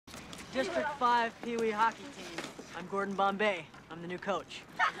District 5 Pee Wee hockey team. I'm Gordon Bombay. I'm the new coach.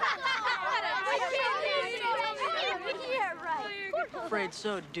 Yeah, right. Afraid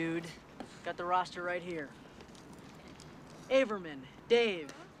so, dude. Got the roster right here. Averman,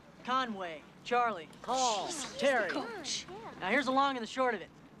 Dave, Conway, Charlie, Hall, Terry. Now here's the long and the short of it.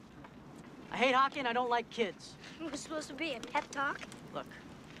 I hate hockey and I don't like kids. It was supposed to be a pep talk. Look,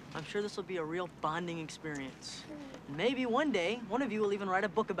 I'm sure this will be a real bonding experience. And maybe one day, one of you will even write a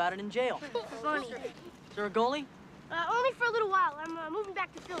book about it in jail. Funny. Is there a goalie? Only for a little while. I'm moving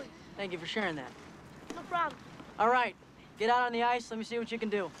back to Philly. Thank you for sharing that. No problem. All right, get out on the ice. Let me see what you can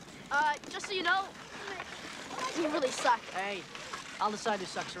do. Just so you know, you really suck. Hey, I'll decide who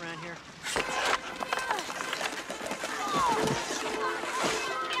sucks around here.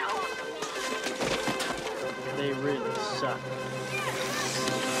 They really suck.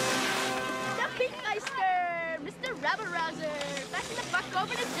 The Pinkmeister, Mr. Rabble-Rouser, passing the puck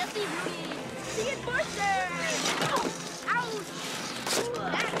over to Jesse Rooney. The Enforcer. Ouch!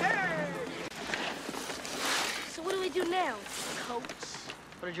 That hurt. So what do we do now, Coach?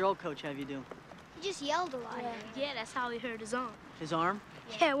 What did your old coach have you do? He just yelled a lot. Yeah, that's how he hurt his arm. His arm?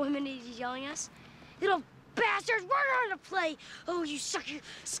 Yeah, one minute he's yelling at us. You little bastards, we're on the play. Oh, you suck, you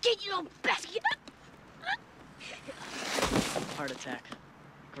skate, you little bastard. Heart attack.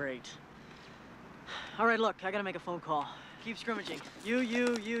 Great. All right, look, I gotta make a phone call. Keep scrimmaging. You,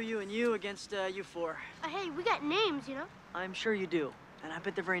 and you against you four. Hey, we got names, you know? I'm sure you do. And I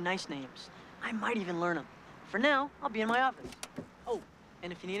bet they're very nice names. I might even learn them. For now, I'll be in my office. Oh,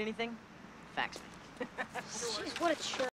 and if you need anything, fax me. Jeez, what a jerk.